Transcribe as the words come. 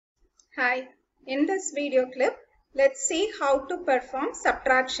Hi, in this video clip, let's see how to perform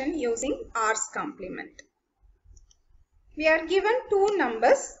subtraction using Radix complement. We are given two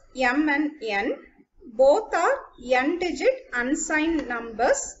numbers m and n. Both are n-digit unsigned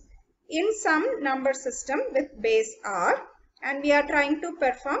numbers in some number system with base r, and we are trying to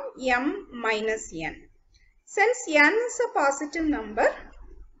perform m minus n. Since n is a positive number,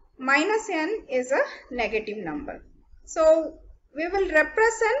 minus n is a negative number. So we will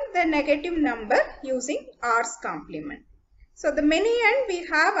represent the negative number using Radix complement. So the many n we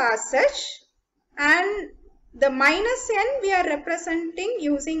have as such, and the minus n we are representing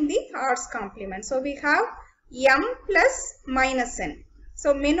using the Radix complement. So we have m plus minus n.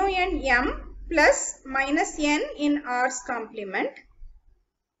 So menu n m plus minus n in Radix complement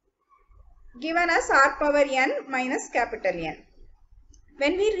given as r power n minus capital N.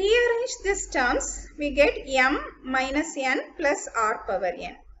 When we rearrange these terms, we get m minus n plus r power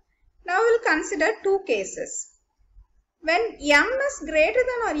n. Now we will consider two cases. When m is greater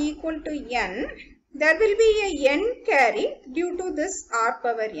than or equal to n, there will be a n carry due to this r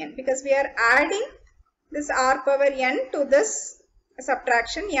power n, because we are adding this r power n to this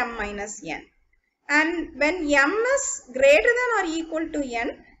subtraction m minus n. And when m is greater than or equal to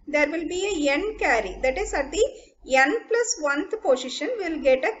n, there will be a n carry, that is at the n plus 1th position we will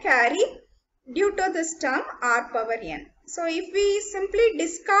get a carry due to this term r power n. So if we simply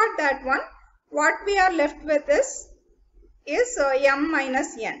discard that one, what we are left with is m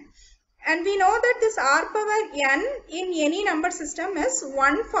minus n. And we know that this r power n in any number system is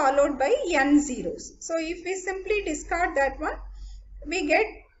 1 followed by n zeros. So if we simply discard that one, we get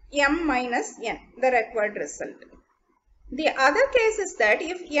m minus n, the required result. The other case is that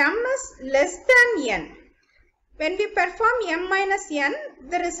if m is less than n, when we perform m minus n,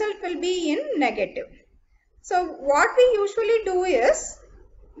 the result will be in negative. So what we usually do is,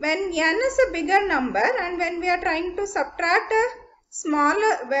 when n is a bigger number and when we are trying to subtract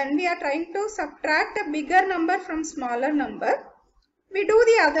a bigger number from smaller number, we do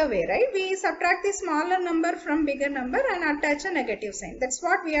the other way, right? We subtract the smaller number from bigger number and attach a negative sign. That's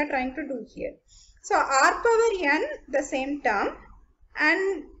what we are trying to do here. So r power n, the same term,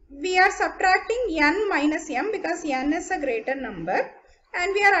 and we are subtracting n minus m because n is a greater number,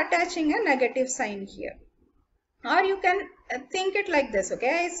 and we are attaching a negative sign here. Or you can think it like this,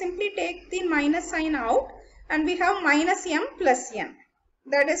 okay? I simply take the minus sign out and we have minus m plus n.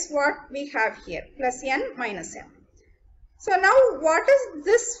 That is what we have here, plus n minus m. So now what is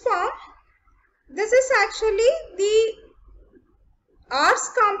this form? This is actually the Radix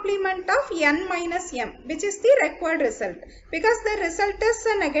complement of n minus m, which is the required result, because the result is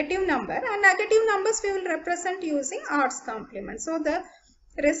a negative number and negative numbers we will represent using Radix complement. So the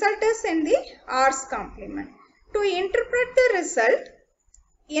result is in the Radix complement. To interpret the result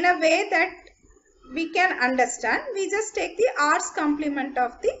in a way that we can understand, we just take the Radix complement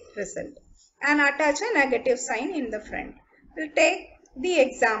of the result and attach a negative sign in the front. We'll take the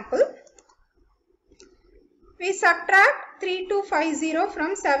example. We subtract 3250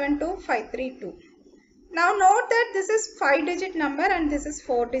 from 72532. Now note that this is 5-digit number and this is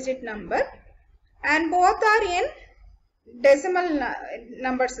 4-digit number, and both are in decimal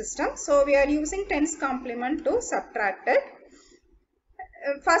number system. So we are using tens complement to subtract it.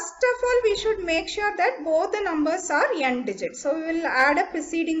 First of all, we should make sure that both the numbers are n digits. So we will add a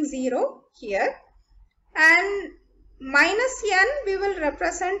preceding 0 here, and minus n we will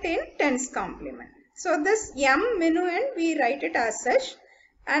represent in tens complement. So this m menu n we write it as such,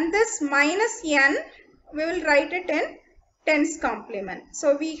 and this minus n we will write it in tens complement.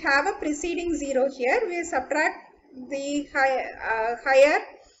 So we have a preceding 0 here. We subtract the higher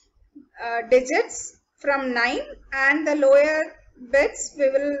digits from 9, and the lower bits we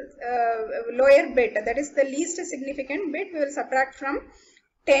will lower bit, that is the least significant bit, we will subtract from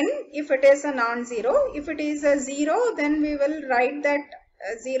 10 if it is a non-zero. If it is a 0, then we will write that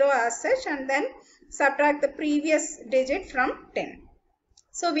 0 as such and then subtract the previous digit from 10.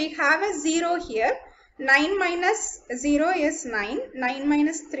 So we have a 0 here. 9 minus 0 is 9. 9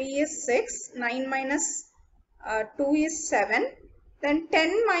 minus 3 is 6. 9 minus 2 is 7. Then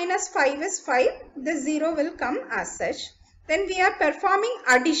 10 minus 5 is 5. The 0 will come as such. Then we are performing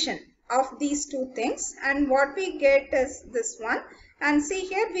addition of these two things, and what we get is this one. And see,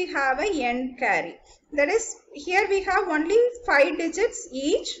 here we have a n carry. That is, here we have only 5 digits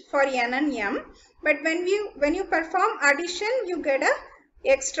each for n and m. But when you perform addition, you get a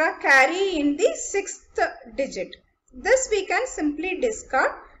extra carry in the 6th digit. This we can simply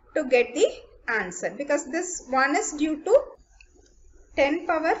discard to get the answer, because this one is due to 10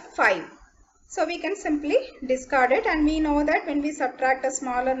 power 5. So we can simply discard it, and we know that when we subtract a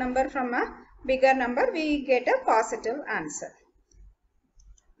smaller number from a bigger number, we get a positive answer.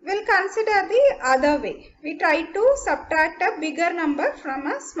 We'll consider the other way. We try to subtract a bigger number from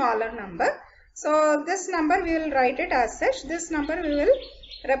a smaller number. So this number we will write it as such. This number we will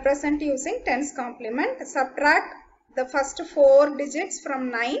represent using tens complement. Subtract the first 4 digits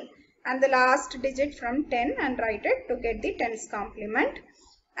from 9 and the last digit from 10 and write it to get the tens complement.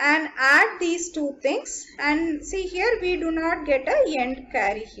 And add these two things, and see here we do not get a end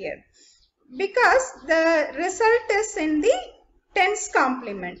carry here because the result is in the tens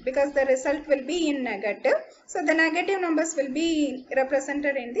complement, because the result will be in negative. So the negative numbers will be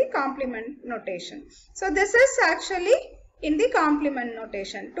represented in the complement notation. So this is actually in the complement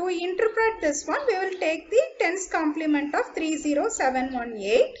notation. To interpret this one, we will take the tens complement of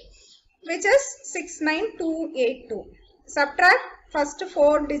 30718, which is 69282. Subtract first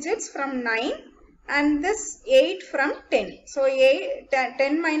 4 digits from 9 and this 8 from 10. So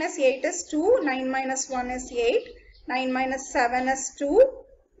 10 minus 8 is 2, 9 minus 1 is 8, 9 minus 7 is 2,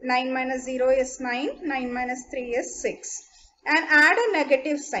 9 minus 0 is 9, 9 minus 3 is 6. And add a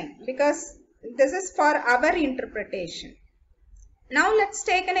negative sign because this is for our interpretation. Now let's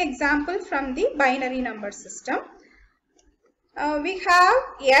take an example from the binary number system. We have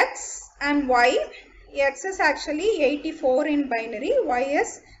x and y. X is actually 84 in binary, y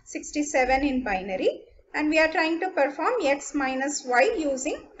is 67 in binary, and we are trying to perform x minus y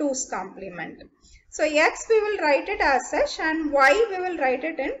using 2's complement. So x we will write it as such and y we will write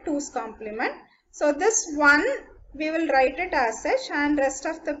it in 2's complement. So this 1 we will write it as such and rest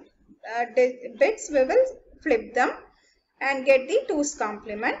of the bits we will flip them and get the 2's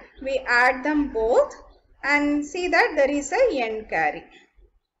complement. We add them both and see that there is a end carry.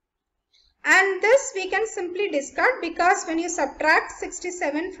 And this we can simply discard because when you subtract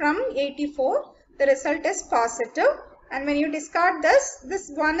 67 from 84, the result is positive. And when you discard this, this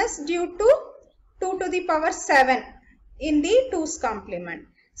 1 is due to 2 to the power 7 in the 2's complement.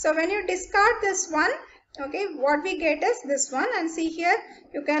 So when you discard this one, okay, what we get is this one, and see here,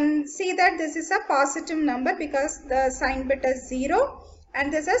 you can see that this is a positive number because the sign bit is 0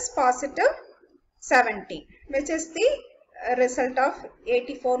 and this is positive 17, which is the result of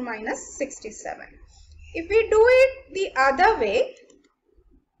 84 minus 67. If we do it the other way,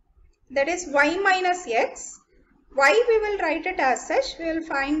 that is y minus x, y we will write it as such. We will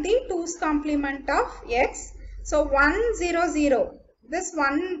find the 2's complement of x. So 100, this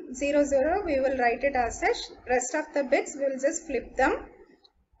 100 we will write it as such. Rest of the bits we will just flip them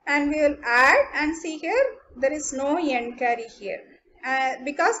and we will add, and see here there is no end carry here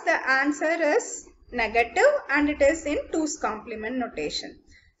because the answer is negative and it is in 2's complement notation.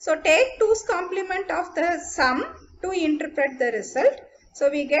 So take 2's complement of the sum to interpret the result. So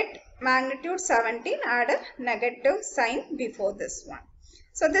we get magnitude 17, add a negative sign before this one.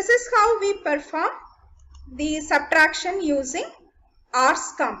 So this is how we perform the subtraction using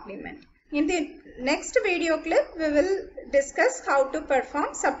R's complement. In the next video clip, we will discuss how to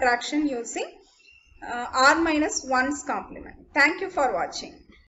perform subtraction using R minus 1's complement. Thank you for watching.